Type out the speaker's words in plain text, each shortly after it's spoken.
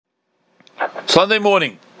Sunday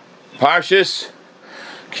morning, Parshas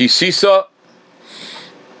Kisisa,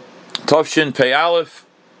 Tavshin Pei Aleph,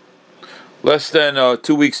 less than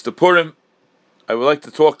 2 weeks to Purim. I would like to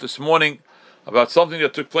talk this morning about something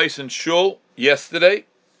that took place in Shul yesterday,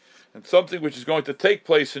 and something which is going to take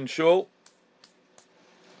place in Shul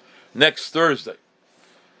next Thursday.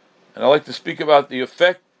 And I'd like to speak about the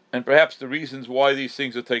effect and perhaps the reasons why these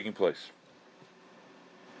things are taking place.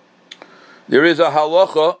 There is a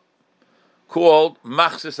halacha called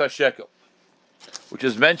Machzis HaShekel, which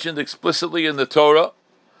is mentioned explicitly in the Torah,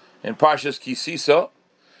 in Parshas Kisisa,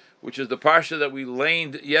 which is the parsha that we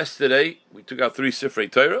laned yesterday. We took out 3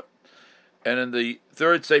 Sifrei Torah, and in the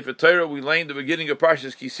 3rd Sefer Torah, we laned the beginning of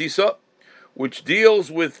Parshas Kisisa, which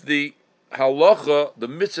deals with the halacha, the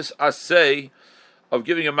mitzvah aseh, of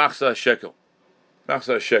giving a Machzis HaShekel.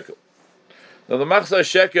 Machzis HaShekel. Now, the Machzis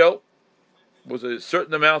HaShekel was a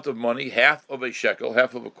certain amount of money, half of a shekel,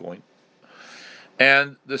 half of a coin.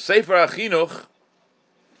 And the Sefer HaChinuch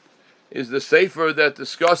is the Sefer that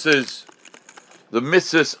discusses the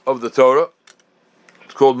mitzvahs of the Torah.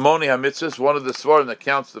 It's called Moni HaMitzvahs, one of the Svarim that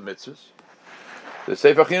counts the mitzvahs. The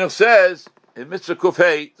Sefer HaChinuch says, in Mitzvah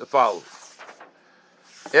Kufhei, the following.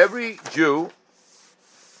 Every Jew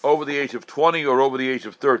over the age of 20 or over the age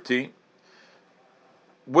of 13,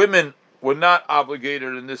 women were not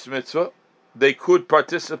obligated in this mitzvah. They could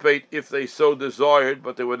participate if they so desired,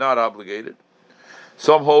 but they were not obligated.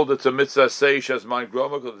 Some hold it's a mitzvah seish as my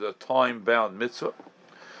groma because it's a time-bound mitzvah.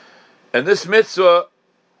 And this mitzvah,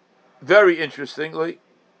 very interestingly,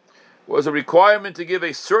 was a requirement to give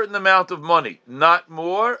a certain amount of money, not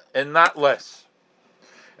more and not less.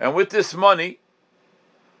 And with this money,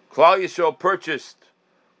 Klal Yisrael purchased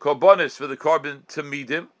korbanos for the korban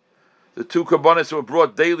tamidim. The 2 korbanos were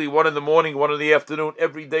brought daily, one in the morning, one in the afternoon,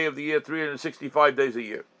 every day of the year, 365 days a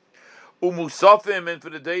year. Umusafim, and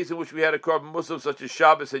for the days in which we had a korban musaf, such as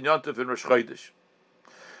Shabbos and Yontif and Rosh Chodesh.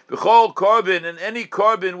 B'chol korban, and any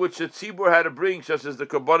korban which the tzibur had to bring, such as the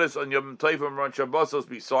korbanos on Yom Tov and Rosh Hashanah,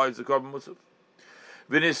 besides the korban musaf.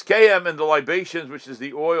 V'niskeyam, and the libations, which is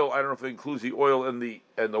the oil. I don't know if it includes the oil and the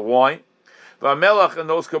wine. V'amelach, and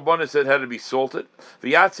those korbanos that had to be salted.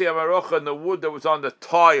 V'yatzi amarocha, and the wood that was on the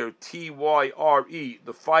tyre, Tyre,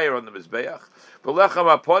 the fire on the mizbeach.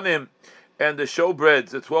 V'lechem upon him, and the showbreads,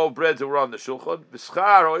 the 12 breads that were on the shulchan.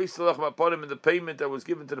 V'schar ha'istalech upon him, and the payment that was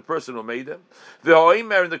given to the person who made them.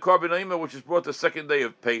 V'ha'omer, and the korban omer, which is brought the second day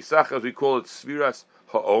of Pesach, as we call it, Sviras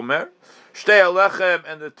ha'omer. Shtei alechem,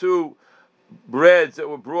 and the 2 breads that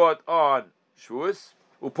were brought on Shavuos.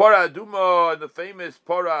 Upara aduma, and the famous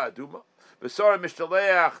para aduma. V'sara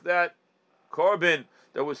mishtaleach, that korban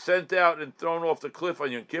that was sent out and thrown off the cliff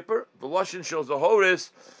on Yom Kippur. V'loshin shows the horis,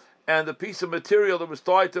 and the piece of material that was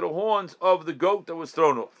tied to the horns of the goat that was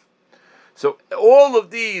thrown off. So all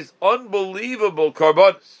of these unbelievable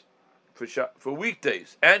korbanos for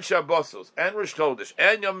weekdays and Shabbosos and Rosh Chodesh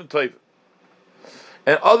and Yom Tov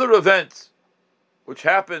and other events which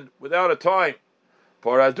happened without a time,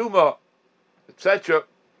 Paraduma, etc.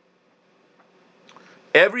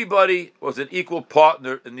 Everybody was an equal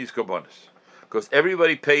partner in these korbanos because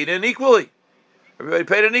everybody paid in equally. Everybody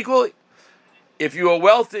paid in equally. If you were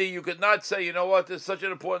wealthy, you could not say, you know what, this is such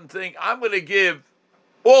an important thing, I'm going to give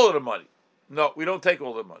all of the money. No, we don't take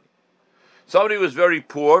all the money. Somebody was very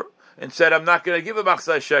poor and said, I'm not going to give a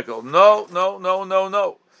Machzis shekel. No.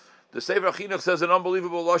 The Sefer HaChinuch says an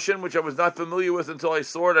unbelievable lashon, which I was not familiar with until I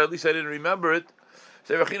saw it, at least I didn't remember it.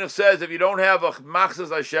 Sefer HaChinuch says, if you don't have a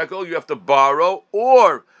Machzis shekel, you have to borrow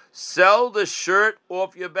or sell the shirt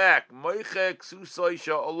off your back. Sell the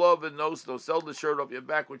shirt off your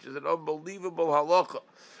back, which is an unbelievable halacha,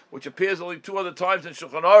 which appears only 2 other times in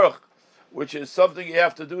Shulchan Aruch, which is something you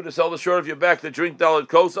have to do to sell the shirt off your back, to drink Dalet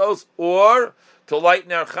Kosos, or to light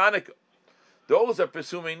Ner Chanukah. Those are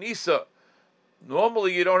Pesumei Nisa.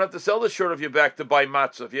 Normally, you don't have to sell the shirt off your back to buy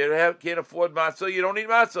matzah. If you can't afford matzah, you don't need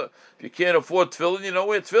matzah. If you can't afford tefillin, you know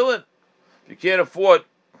where tefillin. If you can't afford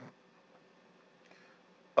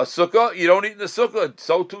a sukkah, you don't eat in the sukkah.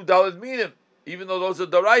 So too Dalet Minim, even though those are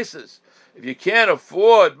daraisas. If you can't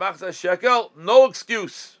afford Machzis shekel, no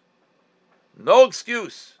excuse. No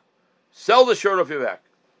excuse. Sell the shirt off your back.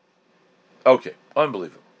 Okay,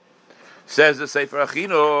 unbelievable. Says the Sefer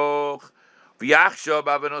HaChinuch, V'yachshav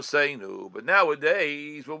avanoseinu. But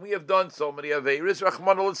nowadays, when we have done so many aveiros,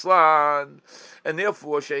 Rachmana litzlan, and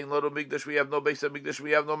therefore, shein lo mikdash, we have no Beis HaMikdash,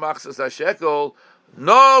 we have no Machzis HaShekel,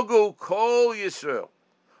 Nagu Kol Yisrael.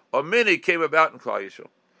 A minute came about in Klal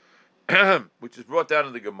Yisrael, which is brought down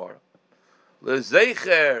in the Gemara.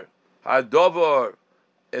 Lezecher hadovar,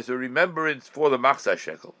 as a remembrance for the Machzis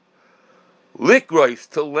HaShekel. Likrois,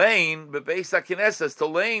 to lane, bebeis hakineses, to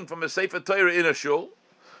lane from a Sefer Torah in a shul,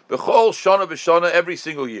 bechol shana v'shana, every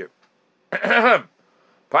single year.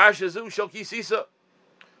 Parsha zu shel Kisisa.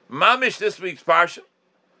 Mamish, this week's Parsha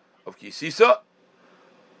of Kisisa,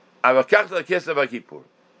 avakach l'kesef v'kippur.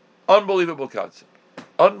 Unbelievable concept.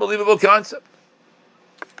 Unbelievable concept.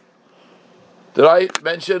 Did I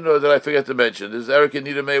mention, or did I forget to mention? This is Eric and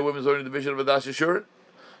Nita May, Women's Learning Division of Adash Yeshurun. In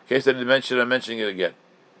case I didn't mention it, I'm mentioning it again.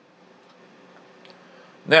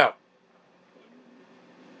 Now,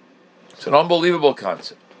 it's an unbelievable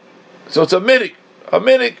concept. So it's a minik,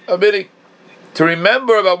 to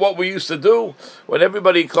remember about what we used to do when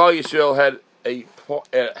everybody in Klal Yisrael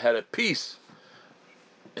had a piece,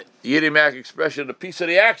 Yiddish Mac expression, a piece of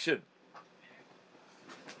the action.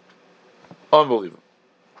 Unbelievable.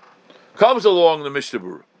 Comes along the Mishnah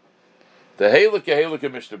Berurah, the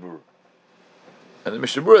Halakha Mishnah Berurah, and the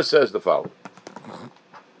Mishnah Berurah says the following.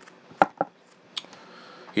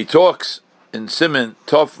 He talks in Siman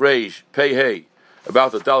Tov Reish Pei Hey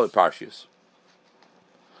about the Dalit Parshias,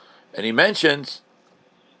 and he mentions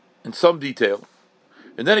in some detail,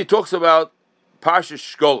 and then he talks about Parshas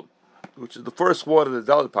Shkolim, which is the first one of the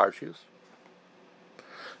Dalit Parshias.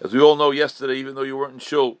 As we all know yesterday, even though you weren't in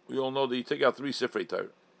shul, we all know that you take out 3 Sifrei Torah.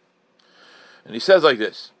 And he says like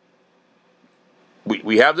this: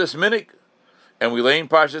 we have this minik, and we lay in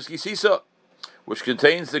Parshas Kisisa, which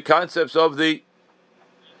contains the concepts of the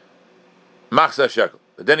Machzah Shekel.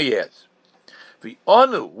 But then he adds, "The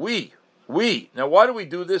anu we. Now, why do we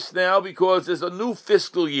do this now? Because there's a new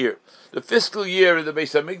fiscal year. The fiscal year in the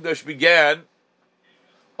Beis Hamikdash began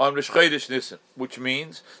on Rosh Chodesh Nisan, which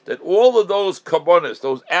means that all of those korbanos,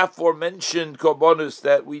 those aforementioned korbanos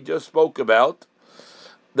that we just spoke about,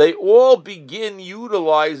 they all begin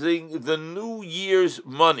utilizing the new year's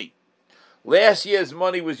money. Last year's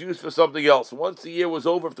money was used for something else. Once the year was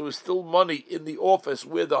over, if there was still money in the office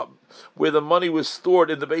where the money was stored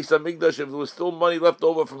in the Beis Hamikdash, if there was still money left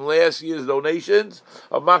over from last year's donations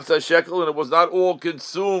of Machzah Shekel, and it was not all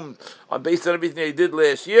consumed based on everything they did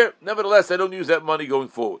last year, nevertheless, I don't use that money going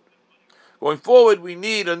forward. Going forward, we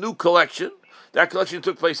need a new collection. That collection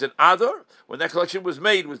took place in Adar. When that collection was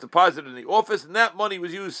made, it was deposited in the office, and that money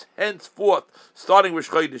was used henceforth, starting with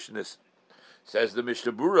Chodesh Nisan. Says the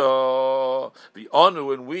Mishnah Berurah, the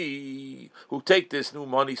Anu and we who take this new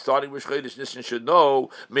money, starting with Chodesh Nisan, should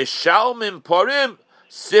know Mishalmim Parim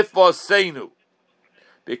Sifoseinu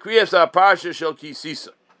Bekriyas HaParsha Shel Kisisa.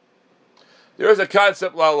 There is a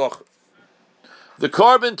concept la'aloch. The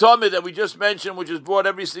carbon tummy that we just mentioned, which is brought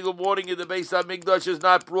every single morning in the Beis Hamikdash, is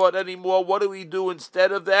not brought anymore. What do we do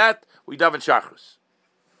instead of that? We daven Shachris.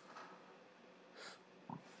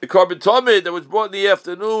 The carbon tummy that was brought in the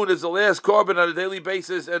afternoon is the last carbon on a daily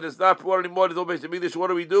basis, and it's not brought anymore to the Beis Hamikdash. What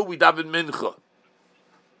do? We daven Mincha.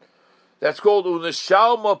 That's called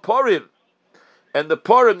Unashalma Parim. And the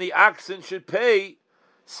Parim, the oxen, should pay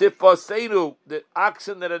Sifasenu. The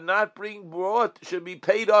oxen that are not being brought should be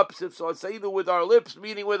paid up Sifasenu with our lips,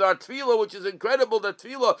 meaning with our tefillah, which is incredible that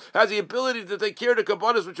tefillah has the ability to take care of the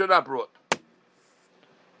kabbanas which are not brought.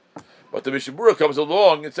 But the Mishnah Berurah comes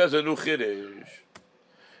along and says a new chiddush.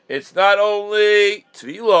 It's not only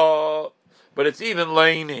tefillah, but it's even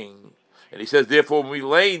laning. And he says, therefore, when we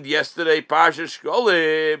laned yesterday, Parshas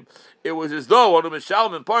Shkolim, it was as though on the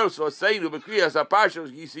Mishalm and Paros was saying to Bekriyas HaParsha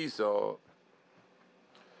was Yisiso.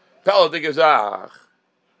 Pella de Gazach.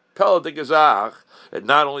 And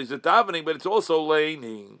not only is it davening, but it's also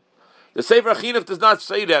laning. The Sefer Chinuch does not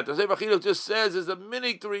say that. The Sefer Chinuch just says there's a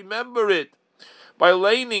minute to remember it by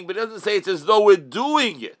laning, but it doesn't say it's as though we're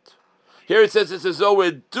doing it. Here it says it's as though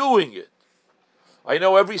we're doing it. I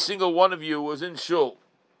know every single one of you was in shul,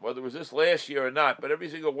 whether it was this last year or not, but every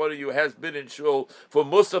single one of you has been in shul for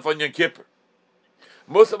Musaf on Yom Kippur.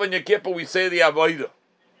 Musaf on Yom Kippur, we say the Avodah.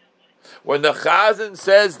 When the Chazan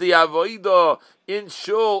says the Avodah in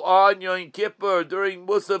shul on Yom Kippur during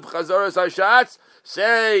Musaf Chazaras Hashatz,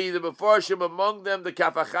 say the Mefarshim among them, the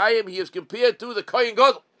Kaf HaChaim, he is compared to the Kohen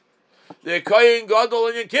Gadol. The Kohen Gadol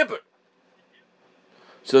on Yom Kippur.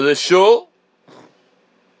 So the shul,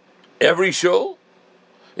 every shul,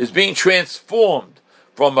 is being transformed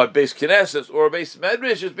from a Beis Knesset or a Beis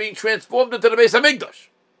Medrash, is being transformed into the Beis Hamikdash.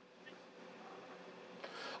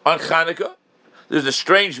 On Chanukah, there's a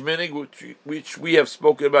strange minhag which we have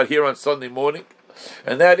spoken about here on Sunday morning,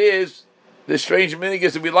 and that is, the strange minhag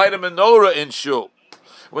is that we light a menorah in shul.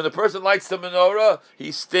 When the person lights the menorah,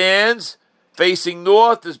 he stands facing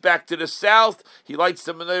north, is back to the south, he lights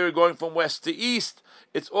the menorah going from west to east.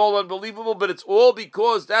 It's all unbelievable, but it's all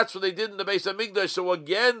because that's what they did in the Beis Hamikdash. So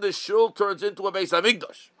again, the shul turns into a Beis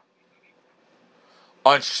Hamikdash.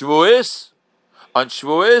 On Shavuos,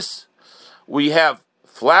 we have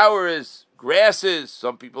flowers, grasses,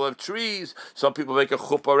 some people have trees, some people make a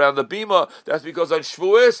chuppah around the bima. That's because on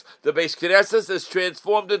Shavuos, the Beis Knesset is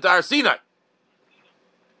transformed into Har Sinai.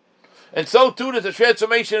 And so too there's a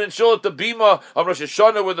transformation in Shul at the bima of Rosh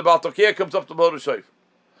Hashanah when the Baal Tokeh comes up to Moed Shofar.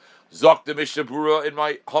 Zok the Mishnah Berurah, in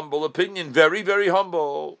my humble opinion, very, very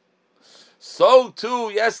humble. So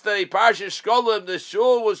too, yesterday, Parshas Shkolim, the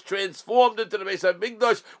shul was transformed into the Beis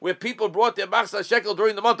HaMikdash, where people brought their machzah shekel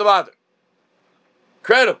during the month of Adar.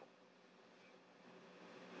 Incredible.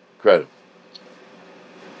 Incredible.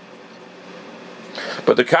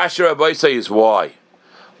 But the kasher Rabbi say is why?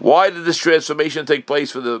 Why did this transformation take place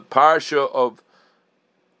for the parsha of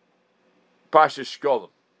Parshas Shkolim?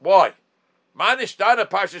 Why? Manish Dana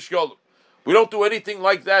Parshas Shkolim. We don't do anything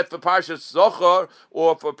like that for Parshas Zochar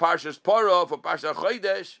or for Parshas Parah, for Parshas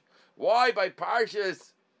Chodesh. Why by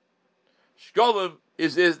Parshas Shkolim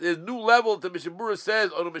is a new level that Mishnah Berurah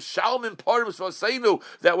says on a Mishalmin Parim Svaseinu,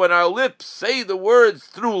 that when our lips say the words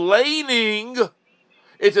through laning,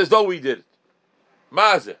 it's as though we did it.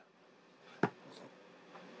 Mazeh.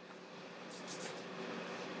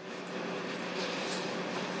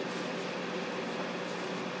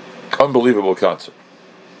 Unbelievable concept.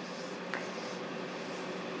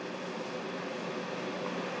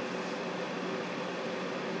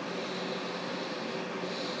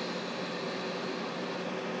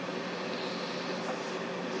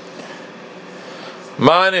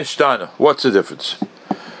 Manishtana. What's the difference?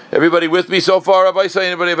 Everybody with me so far? Rabbi say,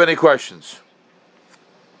 anybody have any questions?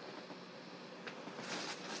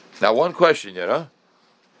 Now one question yet, huh?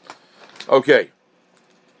 Okay.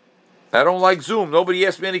 I don't like Zoom. Nobody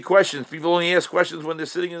asks me any questions. People only ask questions when they're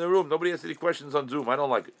sitting in the room. Nobody asks any questions on Zoom. I don't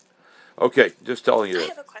like it. Okay, just telling you that. I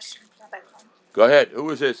have a question. Go ahead. Who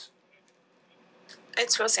is this?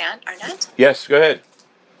 It's Roseanne Arnett. Yes, go ahead.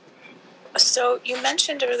 So you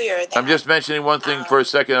mentioned earlier that I'm just mentioning one thing for a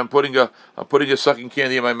second. I'm putting a sucking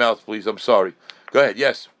candy in my mouth, please. I'm sorry. Go ahead.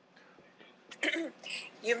 Yes.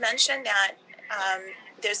 You mentioned that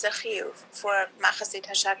there's a chiyuv for machazit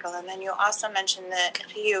hashekel, and then you also mentioned the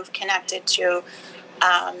chiyuv connected to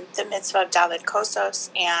the mitzvah of Dalit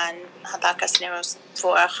Kosos and Hadakas Neros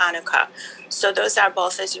for Chanukah. So those are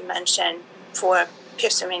both, as you mentioned, for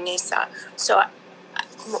Pirsumei Nisa. So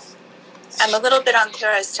I'm a little bit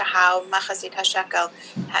unclear as to how machazit hashekel,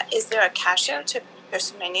 is there a kasher to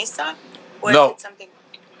Pirsumei Nisa? Or No. is it something?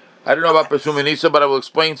 I don't know about Pirsumei Nisa, but I will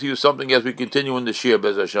explain to you something as we continue in the Shir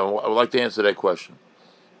Bez Hashem. I would like to answer that question.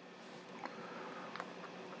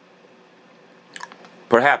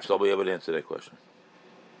 Perhaps I'll be able to answer that question.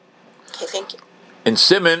 Okay, thank you. In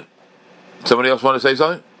Siman, somebody else want to say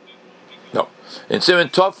something? No. In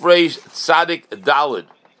Siman Tov Reish Tzadik Dalid,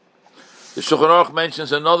 the Shulchan Aruch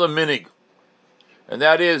mentions another minig, and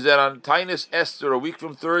that is that on Tainus Esther, a week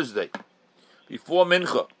from Thursday, before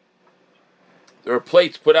Mincha, there are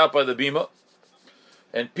plates put out by the bima,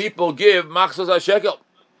 and people give machzas hashekel.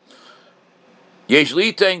 Yesh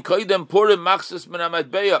litain koidem purim machzas min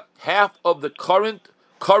hamatbeya, half of the current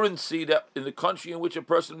currency that in the country in which a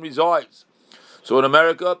person resides. So in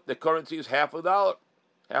America, the currency is $50.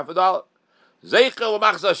 $50. Zeichel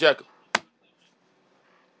machzas hashekel.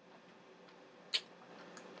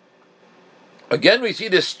 Again, we see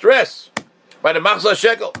this stress by the machzas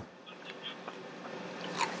shekel.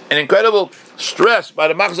 An incredible stress by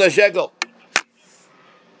the machzas shekel.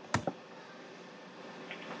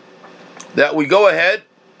 That we go ahead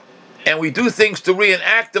and we do things to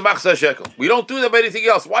reenact the machzas shekel. We don't do that by anything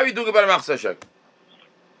else. Why are we doing it by the machzas shekel?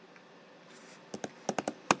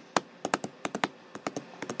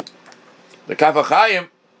 The Kaf HaChaim,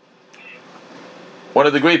 one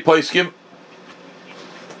of the great poskim,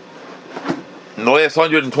 in the last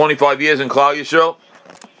 125 years in Klal Yisrael,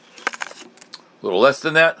 a little less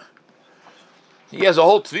than that, he has a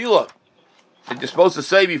whole tefillah that you're supposed to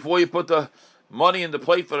say before you put the money in the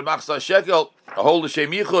plate for the machzas shekel, a whole L'Shem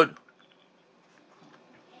Yichud.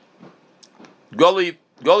 Goli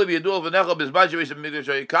v'yadul v'necha b'zman shevish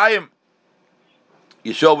v'mikdash hayikayim.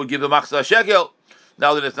 Yisrael would give the machzas shekel.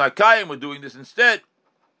 Now that it's not kayim, we're doing this instead.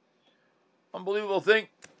 Unbelievable thing.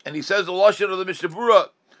 And he says the lashon of the Mishnah Berurah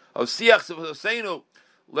of Siach Seinu,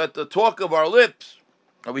 let the talk of our lips.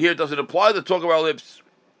 Over here it doesn't apply the talk of our lips.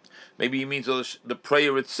 Maybe he means the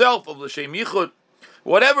prayer itself of L'Shem Yichud.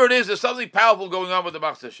 Whatever it is, there's something powerful going on with the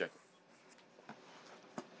machzas shekel.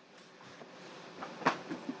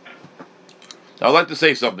 Now, I'd like to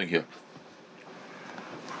say something here.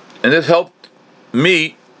 And this helped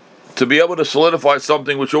me to be able to solidify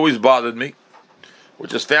something which always bothered me,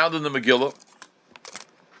 which is found in the Megillah,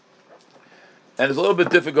 and it's a little bit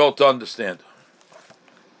difficult to understand.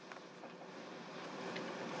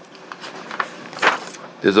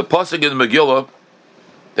 There's a pasuk in the Megillah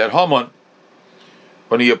that Haman,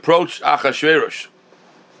 when he approached Achashverosh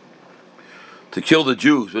to kill the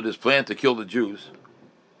Jews, with his plan to kill the Jews,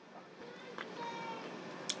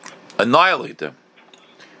 annihilate them,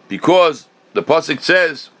 because the pasuk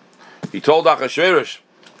says he told Achashverosh,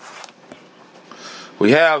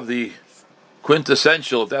 we have the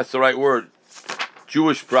quintessential, if that's the right word,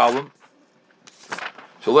 Jewish problem,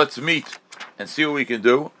 so let's meet and see what we can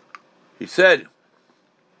do. He said,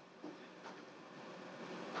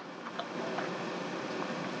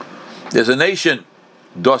 there's a nation,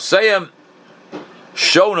 Doseim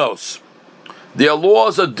Shonos, their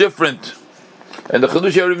laws are different. And the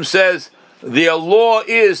Chidush Yerim says, their law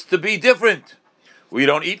is to be different. We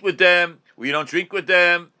don't eat with them, we don't drink with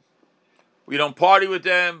them, we don't party with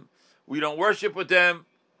them, we don't worship with them.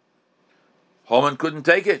 Haman couldn't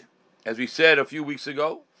take it. As we said a few weeks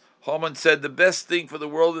ago, Haman said the best thing for the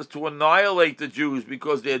world is to annihilate the Jews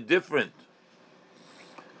because they're different.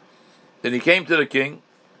 Then he came to the king,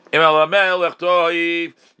 write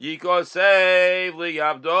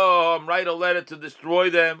a letter to destroy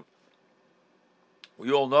them.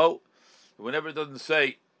 We all know, whenever it doesn't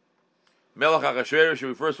say Melech Achashverosh, it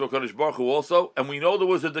refers to HaKadosh Baruch Hu also, and we know there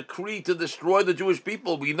was a decree to destroy the Jewish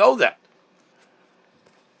people. We know that.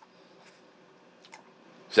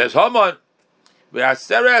 Says Haman,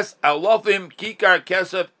 V'aseres alofim kikar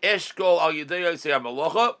kesef eshkol al yidei yosei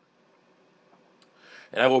hamalocha,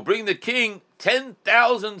 and I will bring the king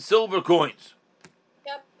 10,000 silver coins.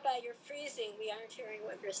 Yep, but you're freezing. We aren't hearing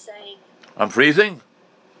what you're saying. I'm freezing?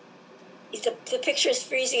 The picture is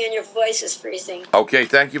freezing and your voice is freezing. Okay,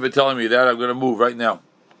 thank you for telling me that. I'm going to move right now.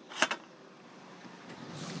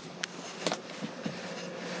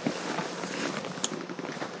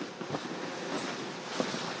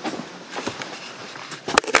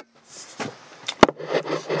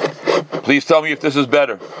 Please tell me if this is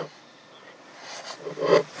better.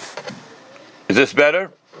 Is this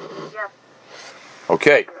better? Yeah.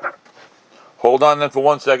 Okay. Hold on then for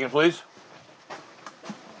 1 second, please.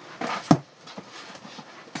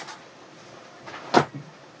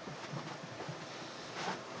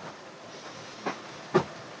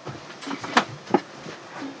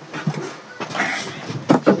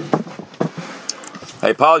 I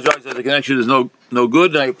apologize that the connection is no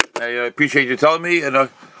good. I appreciate you telling me, and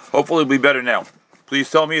hopefully it'll be better now. Please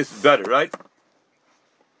tell me it's better, right?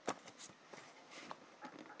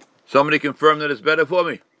 Somebody confirm that it's better for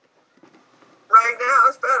me. Right now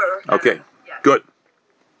it's better. Okay, good.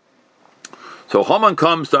 So Haman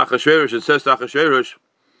comes to Achashverosh and says to Achashverosh,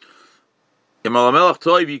 Imal HaMelech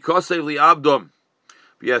toiv yikosei li abdom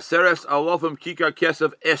v'yaseres alofim kikar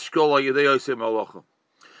kesef eshkol al yedei yosei malocha.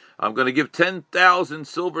 I'm going to give 10,000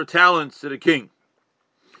 silver talents to the king.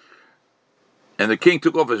 And the king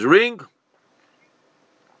took off his ring.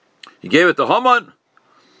 He gave it to Haman.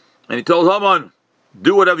 And he told Haman,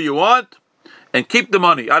 do whatever you want and keep the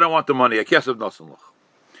money. I don't want the money.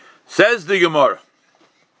 Says the Gemara.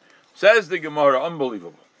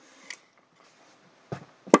 Unbelievable.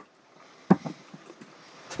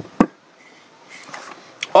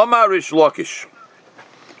 Omar Rish Lakish.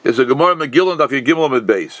 Is a Gemara Megillah Daf Yigimel Amud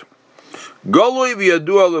Beis. Golui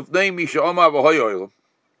v'yadua lefnei misha Omar v'hoyoyel.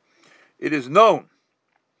 It is known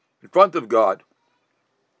in front of God.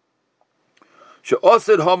 She'osed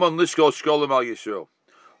Haman lishkol shkolim al Yisrael.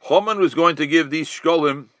 Haman was going to give these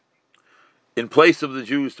shkolim in place of the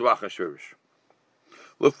Jews to Achashverosh.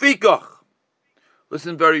 Lefikach.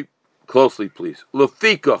 Listen very closely, please.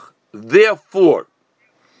 Lefikach. Therefore,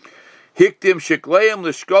 hiktim shekleim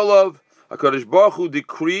lishkolov. HaKadosh Baruch Hu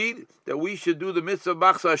decreed that we should do the mitzvah of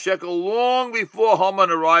Machzah HaShekel long before Haman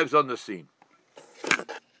arrives on the scene.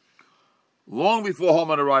 Long before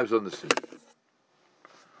Haman arrives on the scene.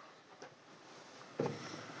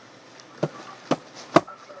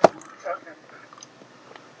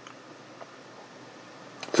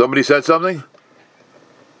 Somebody said something?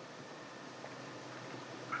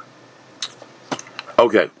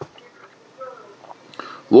 Okay.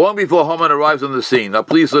 Long before Haman arrives on the scene. Now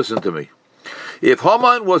please listen to me. If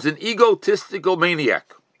Haman was an egotistical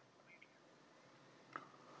maniac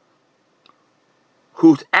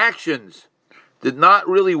whose actions did not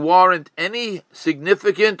really warrant any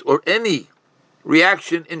significant or any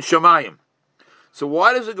reaction in Shamayim, so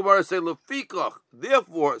why does the Gemara say Lefikach?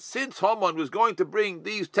 Therefore, since Haman was going to bring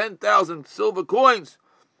these 10,000 silver coins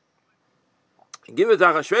and give it to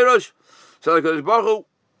Achashverosh, so HaKadosh Baruch Hu,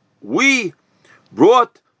 we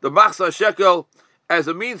brought the Machzah Shekel as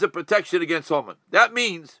a means of protection against Haman. That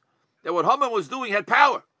means that what Haman was doing had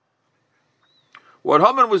power. What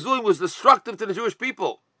Haman was doing was destructive to the Jewish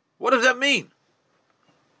people. What does that mean?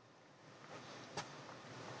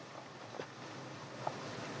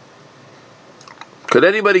 Could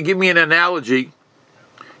anybody give me an analogy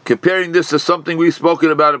comparing this to something we've spoken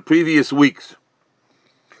about in previous weeks,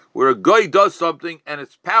 where a guy does something and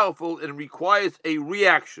it's powerful and requires a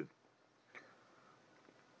reaction?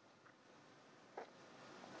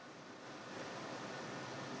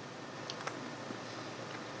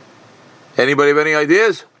 Anybody have any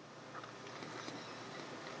ideas?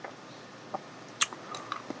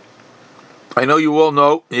 I know you all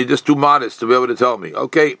know, and you're just too modest to be able to tell me.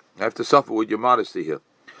 Okay, I have to suffer with your modesty here.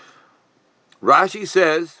 Rashi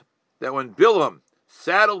says that when Bilam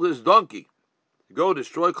saddled his donkey to go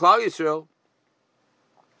destroy Klal Yisrael,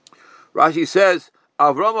 Rashi says,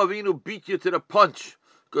 Avram Avinu beat you to the punch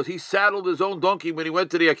because he saddled his own donkey when he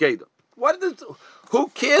went to the Akedah. Who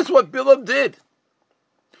cares what Bilam did?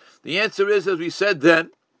 The answer is, as we said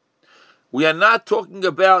then, we are not talking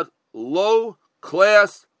about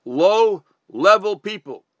low-class, low-level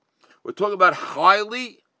people. We're talking about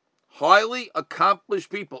highly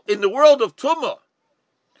accomplished people. In the world of Tumah,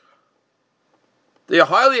 they are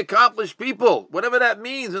highly accomplished people. Whatever that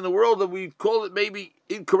means in the world that we call it maybe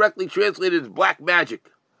incorrectly translated as black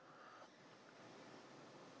magic.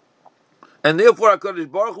 And therefore,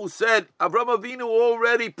 HaKadosh Baruch Hu said, Avram Avinu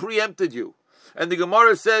already preempted you. And the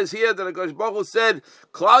Gemara says here that HaKadosh Baruch Hu said,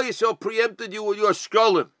 Klal Yisrael preempted you with your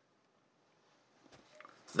shkolim.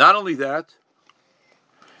 Not only that,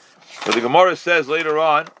 but the Gemara says later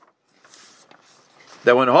on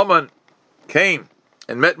that when Haman came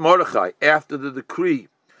and met Mordechai after the decree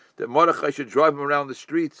that Mordechai should drive him around the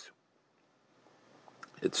streets,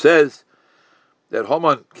 it says that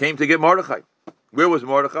Haman came to get Mordechai. Where was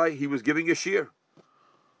Mordechai? He was giving a shir.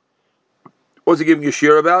 What was he giving a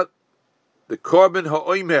shir about? The Korban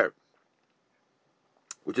HaOmer,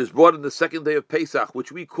 which is brought on the second day of Pesach,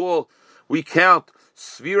 which we count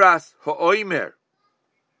Sviras HaOmer.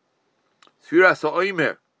 Sviras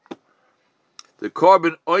HaOmer. The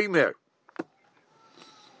Korban Omer.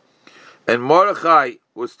 And Mordechai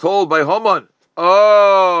was told by Haman,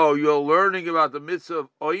 oh, you're learning about the mitzvah of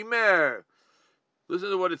Omer. Listen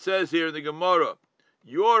to what it says here in the Gemara.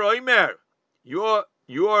 Your Omer, your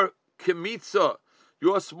Kemitza,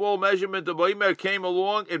 your small measurement of Omer came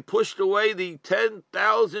along and pushed away the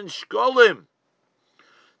 10,000 shkolim.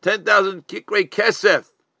 10,000 kikrei kesef.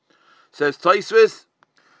 Says Taisvis,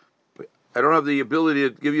 I don't have the ability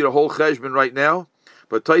to give you the whole cheshbon right now,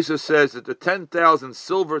 but Taisvis says that the 10,000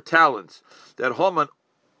 silver talents that Haman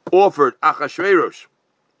offered Achashverosh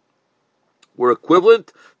were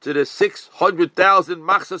equivalent to the 600,000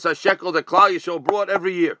 machzas hashekel that Klal Yisrael brought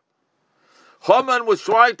every year. Haman was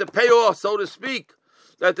trying to pay off, so to speak,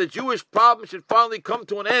 that the Jewish problem should finally come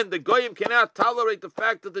to an end. The Goyim cannot tolerate the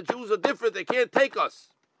fact that the Jews are different. They can't take us.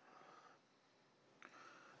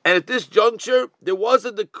 And at this juncture, there was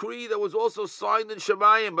a decree that was also signed in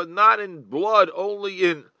Shemayim, but not in blood, only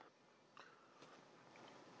in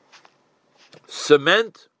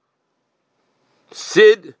cement,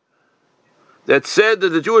 sid, that said that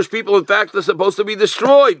the Jewish people, in fact, are supposed to be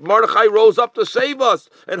destroyed. Mordechai rose up to save us,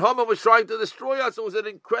 and Haman was trying to destroy us. It was an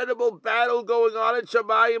incredible battle going on in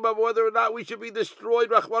Shemayim of whether or not we should be destroyed,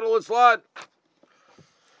 Rachmana litzlan.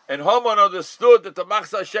 And Haman understood that the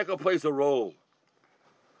Machzah Shekel plays a role.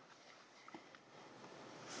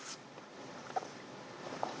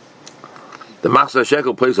 The Machzah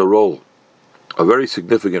Shekel plays a role, a very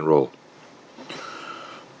significant role.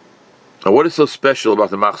 And what is so special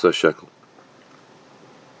about the Machzah Shekel?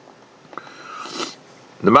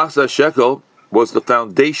 The Machzah Shekel was the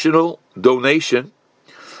foundational donation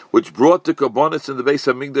which brought the Karbonos in the Beis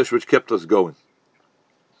HaMikdash, which kept us going.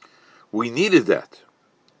 We needed that.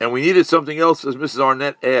 And we needed something else, as Mrs.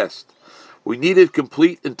 Arnett asked. We needed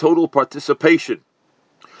complete and total participation.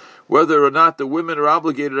 Whether or not the women are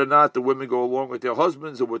obligated or not, the women go along with their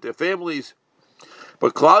husbands or with their families.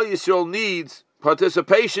 But Klal Yisrael needs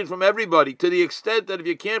participation from everybody, to the extent that if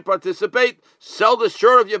you can't participate, sell the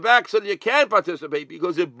shirt of your back so that you can participate,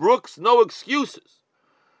 because it brooks no excuses.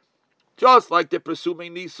 Just like the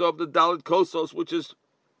presuming Nisa of the Dalit Kosos, which is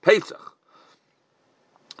Pesach.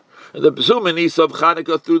 And the presuming Nisa of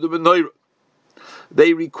Chanukah through the Menorah.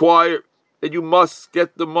 They require that you must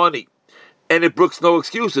get the money. And it brooks no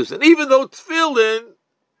excuses. And even though tefillin,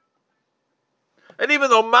 and even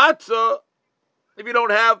though matzah, if you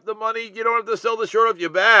don't have the money, you don't have to sell the shirt off your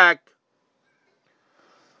back.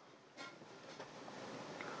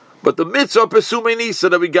 But the mitzvah Pesumei Nisa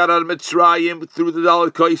that we got out of Mitzrayim through the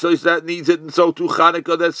Dalet Kosos, that needs it, and so to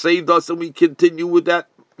Chanukah that saved us, and we continue with that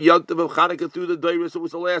Yontiv of Chanukah through the Deiros. It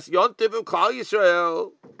was the last Yontiv of Klal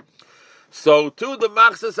Yisrael. So too the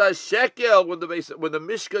Machzas HaShekel, when the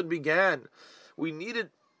Mishkan began, we needed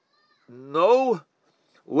no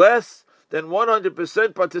less then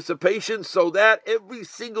 100% participation, so that every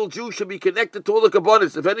single Jew should be connected to all the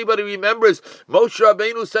Kabbanis. If anybody remembers, Moshe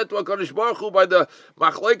Rabbeinu said to HaKadosh Baruch Hu by the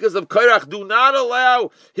Machlekes of Korach, do not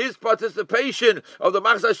allow his participation of the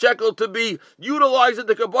Machzah Shekel to be utilized in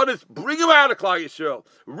the Kabbanis. Bring him out of Klal Yisrael.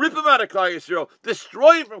 Rip him out of Klal Yisrael.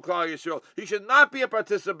 Destroy him from Klal Yisrael. He should not be a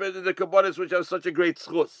participant in the Kabbanis, which have such a great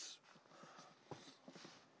schus,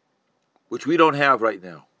 which we don't have right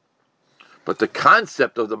now. But the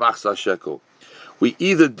concept of the Machzah Shekel, we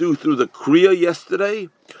either do through the Kriya yesterday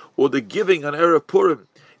or the giving on Erev Purim.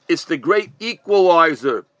 It's the great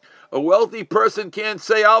equalizer. A wealthy person can't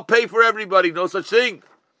say, I'll pay for everybody. No such thing.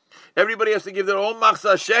 Everybody has to give their own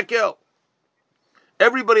Machzah Shekel.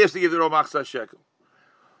 Everybody has to give their own Machzah Shekel.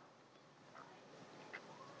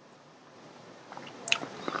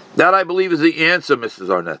 That, I believe, is the answer, Mrs.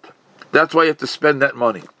 Arnett. That's why you have to spend that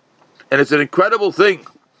money. And it's an incredible thing.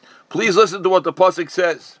 Please listen to what the Pasuk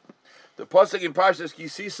says. The Pasuk in Parshas Ki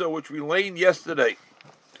Sisa, which we learned yesterday.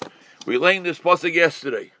 We learned this Pasuk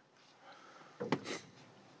yesterday.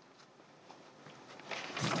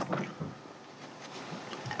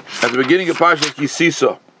 At the beginning of Parshas Ki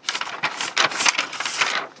Sisa,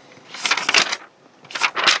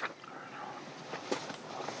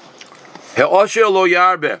 He'osher lo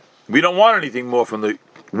yarbe. We don't want anything more from the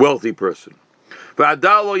wealthy person.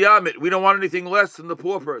 V'adal lo yamit. We don't want anything less than the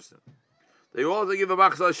poor person. They all have to give a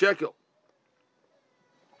Machzah Shekel.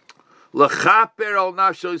 L'chaper al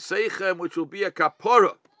nafsho seichem, which will be a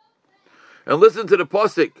kapora. And listen to the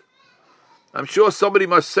pasuk. I'm sure somebody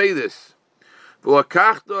must say this.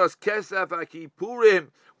 V'lakachto as kesef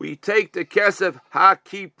hakipurim. We take the kesef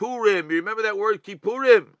hakipurim. You remember that word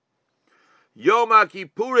kipurim? Yom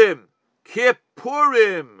hakipurim.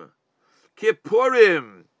 Kippurim.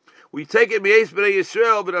 Kippurim. We take it Me'ez B'nai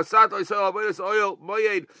Yisrael, B'nasat Yisrael, B'nai Oil,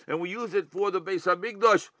 Moyed, and we use it for the Beis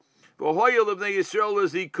HaMikdash. V'hoyel of B'nai Yisrael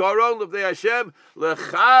is the Koron of the Hashem,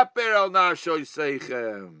 L'chaper al nafsho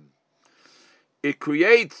seichem. It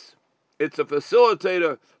creates, it's a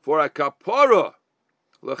facilitator for a kapara.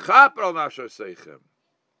 L'chaper al nafsho seichem.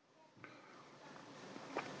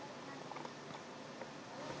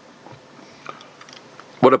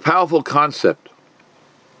 What a powerful concept.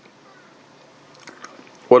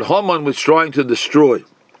 What Haman was trying to destroy,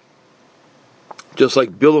 just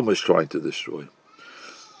like Bilam was trying to destroy.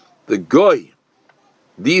 The Goy,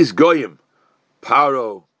 these Goyim,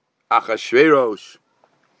 Paro, Achashverosh,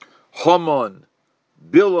 Haman,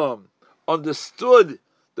 Bilam, understood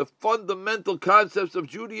the fundamental concepts of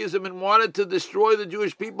Judaism and wanted to destroy the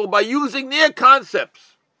Jewish people by using their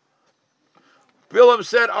concepts. Bilam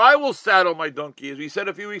said, I will saddle my donkey. As we said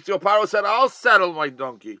a few weeks ago, Paro said, I'll saddle my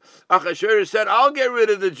donkey. Achashverosh said, I'll get rid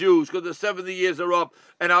of the Jews because the 70 years are up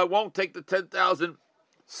and I won't take the 10,000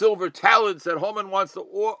 silver talents that Haman wants to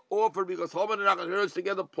offer because Haman and Achashverosh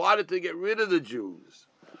together plotted to get rid of the Jews.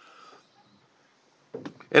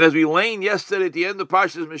 And as we learned yesterday at the end of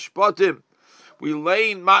Parshas Mishpatim, we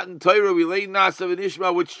learned Matan Torah, we learned Nasav and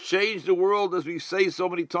Ishma, which changed the world, as we say so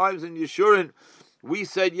many times in Yeshurun. We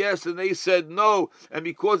said yes and they said no, and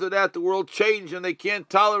because of that the world changed and they can't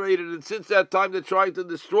tolerate it, and since that time they're trying to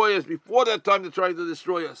destroy us. Before that time they're trying to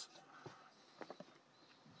destroy us.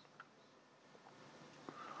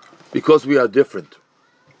 Because we are different.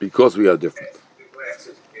 Because we are different.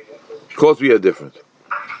 Because we are different.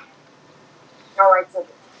 No, I didn't.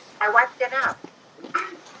 I wiped it out.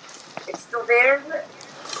 It's still there?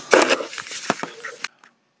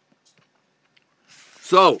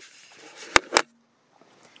 So,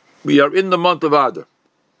 we are in the month of Adar.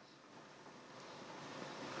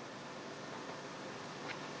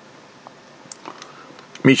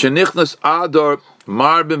 Mishenichnas Adar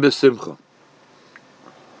Marbin B'Simcha,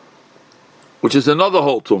 which is another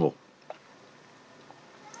whole tumult.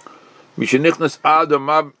 Mishenichnas Adar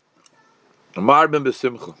Marbin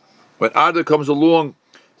B'Simcha. When Adar comes along,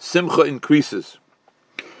 Simcha increases.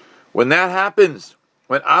 When that happens,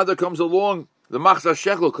 when Adar comes along, the Machzah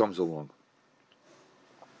Shekel comes along.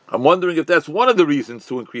 I'm wondering if that's one of the reasons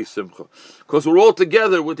to increase Simcha. Because we're all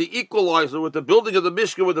together with the equalizer, with the building of the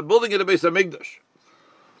Mishkan, with the building of the Beis HaMikdash.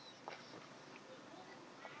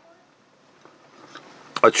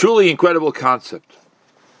 A truly incredible concept.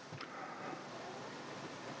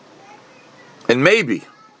 And maybe,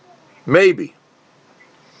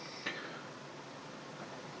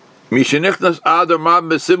 Mishenichnas Adar Mab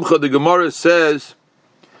Besimcha, the Gemara says,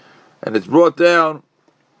 and it's brought down,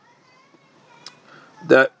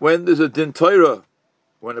 that when there's a din Torah,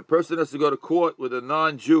 when a person has to go to court with a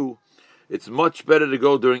non-Jew, it's much better to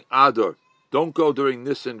go during Adar. Don't go during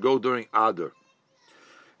Nisan, go during Adar.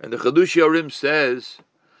 And the Chidushei HaRim says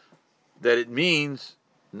that it means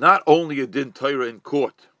not only a din Torah in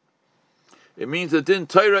court. It means a din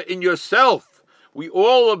Torah in yourself. We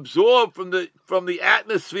all absorb from the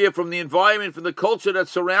atmosphere, from the environment, from the culture that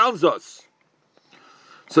surrounds us.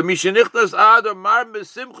 So Mishenichnas Adar Mar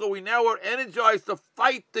Besimcha, we now are energized to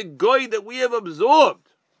fight the goy that we have absorbed.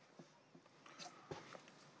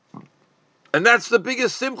 And that's the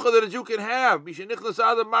biggest simcha that a Jew can have. Mishenichnas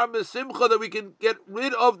Adar Mar Besimcha, that we can get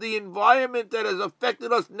rid of the environment that has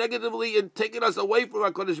affected us negatively and taken us away from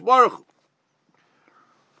HaKadosh Baruch Hu.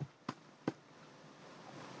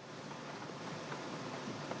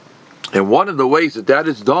 And one of the ways that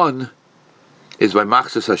is done is by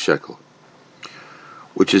Machzis HaShekel,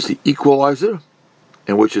 which is the equalizer,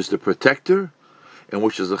 and which is the protector, and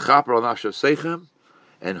which is the chaper on Asher Seichem.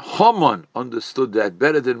 And Haman understood that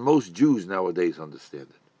better than most Jews nowadays understand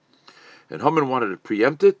it. And Haman wanted to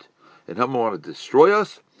preempt it, and Haman wanted to destroy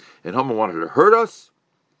us, and Haman wanted to hurt us,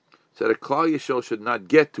 so that Klal Yisrael should not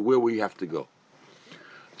get to where we have to go.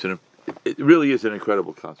 It really is an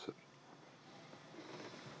incredible concept.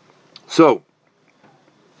 So,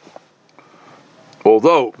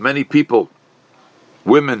 although many people,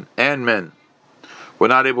 women and men, were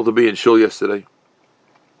not able to be in shul yesterday,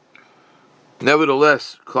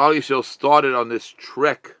 nevertheless, Klal Yisrael started on this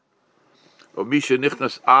trek of Misha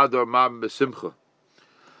Nichnas Adar Mam Besimcha,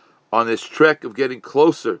 on this trek of getting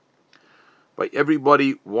closer by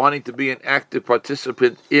everybody wanting to be an active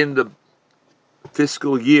participant in the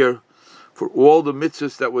fiscal year for all the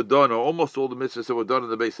mitzvahs that were done, or almost all the mitzvahs that were done in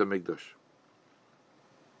the Beis HaMikdash.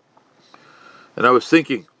 And I was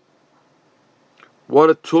thinking, what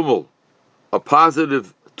a tumult, a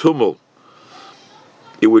positive tumult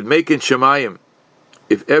it would make in Shemayim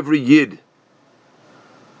if every Yid,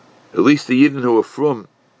 at least the Yidden who are from,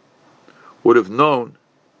 would have known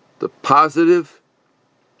the positive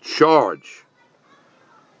charge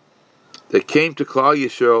that came to Klal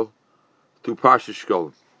Yisrael through Parshas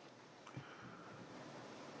Shkolim.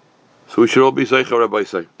 So we should all be Zeicha, Rabbi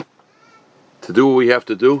say, to do what we have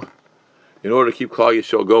to do in order to keep Klal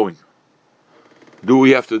Yisrael going. Do what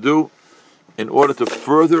we have to do in order to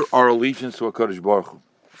further our allegiance to HaKadosh Baruch Hu.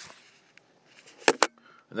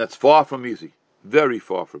 And that's far from easy. Very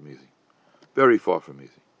far from easy. Very far from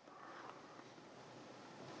easy.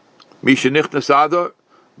 Misha Nichnas Adar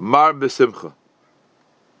Mar Besimcha.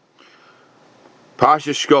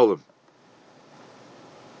 Parshas Shkolim.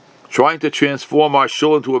 Trying to transform our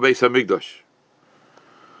shul into a Beis HaMikdash.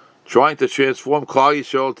 Trying to transform Klal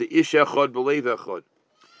Yisrael to Ish Echad B'Leiv Echad,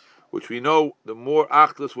 which we know the more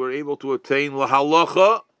Achdus we're able to attain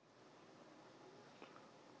L'Halacha,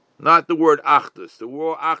 not the word Achdus, the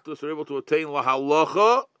more Achdus we're able to attain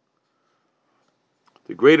L'Halacha,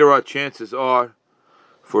 the greater our chances are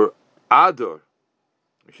for Adar,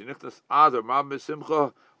 Mishenichnas Adar, Mam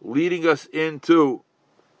Besimcha, leading us into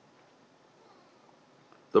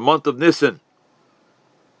the month of Nisan.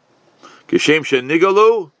 Kishem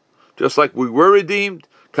Shenigalu, just like we were redeemed,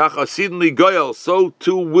 Kach Asidin Ligoyel, so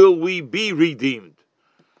too will we be redeemed.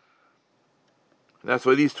 And that's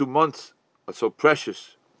why these 2 months are so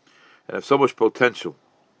precious and have so much potential.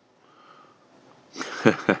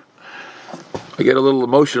 I get a little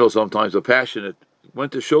emotional sometimes, or passionate.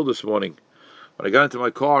 Went to shul this morning. When I got into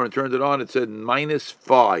my car and turned it on, it said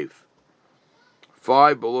 -5.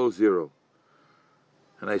 5 below 0.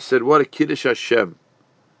 And I said, what a Kiddush Hashem.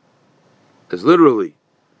 As literally,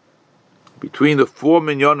 between the 4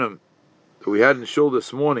 minyanim that we had in shul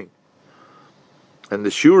this morning and the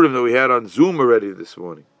shurim that we had on Zoom already this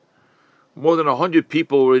morning, more than 100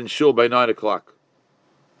 people were in shul by 9 o'clock.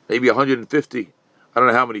 Maybe 150. I don't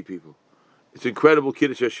know how many people. It's incredible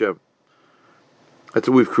Kiddush Hashem. That's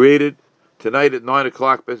what we've created. Tonight at 9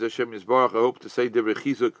 o'clock, Bez Hashem Yisbarach, I hope to say Divrei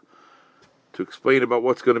Chizuk to explain about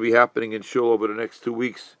what's going to be happening in shul over the next 2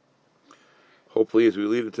 weeks. Hopefully as we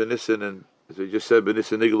lead into Nisan, and as I just said,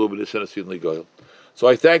 B'Nisan Nigalu, B'Nisan Asidin Ligoyel. So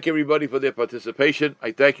I thank everybody for their participation.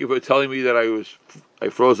 I thank you for telling me that I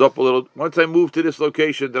froze up a little. Once I moved to this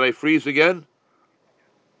location, did I freeze again?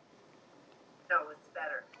 No, it's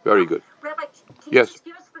better. Very good. Rabbi, can Yes. you just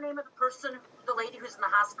give us the name of the person, the lady who's in the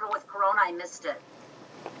hospital with corona? I missed it.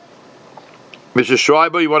 Mrs.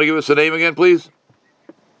 Schreiber, you want to give us the name again, please?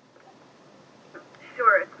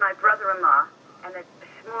 Sure, it's my brother-in-law, and it's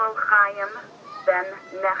Shmuel Chaim Ben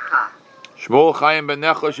Necha. Shmuel Chaim Ben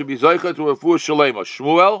Necha should be Zoicha to Refuah Shalema.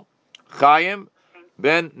 Shmuel Chaim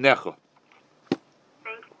Ben Necha.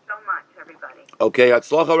 Thank you so much, everybody. Okay,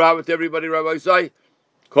 Hatzlacha Rabbit, everybody, Rabbi Isai.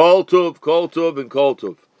 Kol Tov, and Kol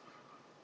Tov.